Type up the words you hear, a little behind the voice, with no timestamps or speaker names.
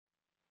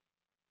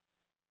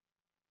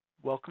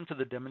Welcome to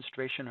the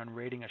demonstration on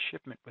rating a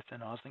shipment within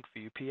OzLINK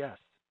for UPS.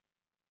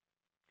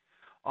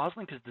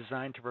 OzLINK is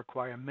designed to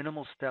require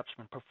minimal steps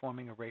when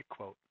performing a rate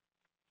quote.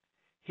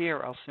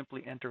 Here, I'll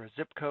simply enter a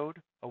zip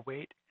code, a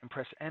weight, and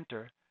press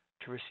Enter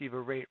to receive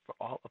a rate for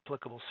all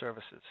applicable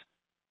services.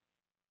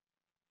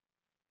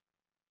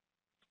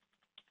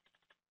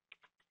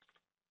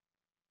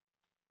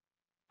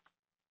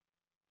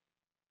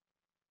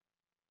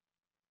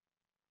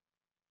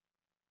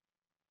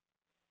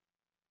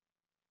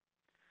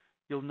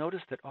 You'll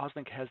notice that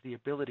OzLINK has the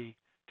ability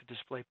to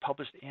display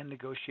published and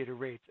negotiated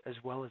rates as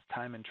well as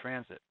time in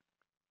transit.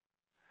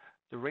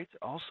 The rates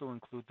also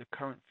include the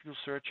current fuel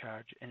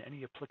surcharge and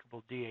any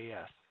applicable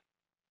DAS.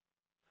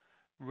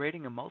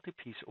 Rating a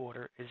multi-piece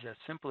order is as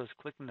simple as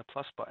clicking the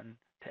plus button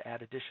to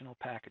add additional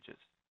packages.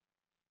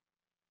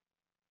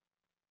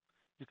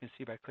 You can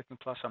see by clicking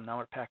plus, I'm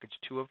now at package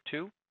 2 of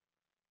 2.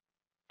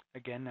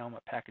 Again, now I'm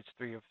at package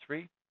 3 of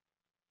 3.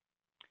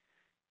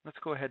 Let's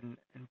go ahead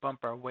and bump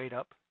our weight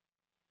up.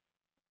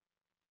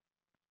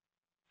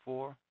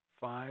 4,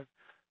 5.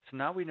 So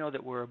now we know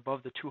that we're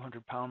above the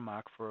 200-pound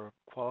mark for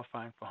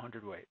qualifying for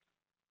hundredweight.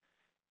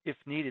 If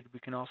needed, we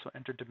can also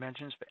enter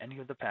dimensions for any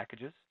of the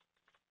packages.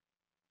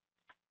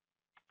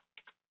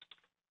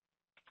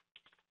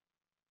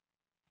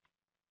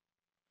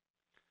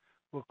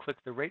 We'll click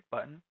the rate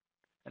button,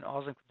 and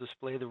OzLINK will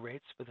display the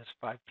rates for this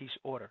 5-piece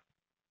order.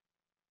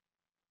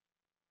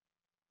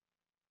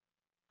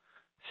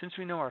 Since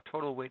we know our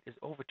total weight is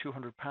over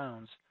 200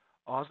 pounds,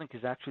 OzLINK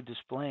is actually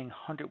displaying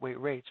hundredweight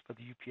rates for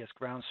the UPS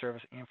ground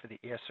service and for the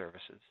air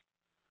services.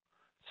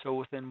 So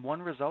within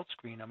one result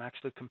screen, I'm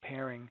actually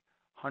comparing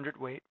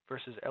hundredweight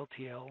versus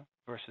LTL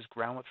versus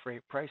ground with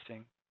freight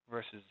pricing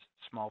versus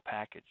small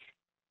package.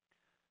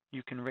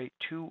 You can rate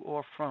to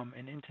or from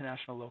an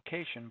international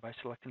location by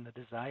selecting the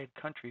desired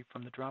country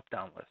from the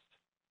drop-down list.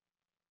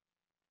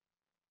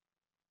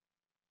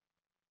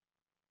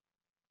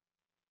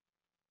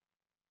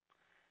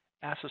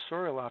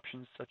 Accessorial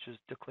options such as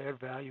declared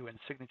value and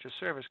signature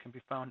service can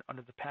be found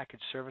under the Package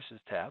Services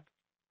tab.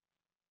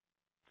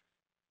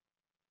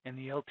 And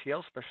the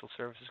LTL Special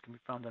Services can be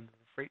found under the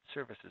Freight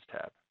Services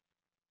tab.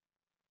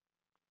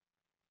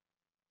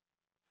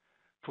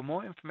 For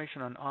more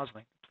information on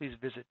OzLINK, please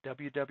visit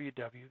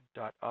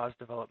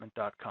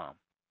www.ozdevelopment.com.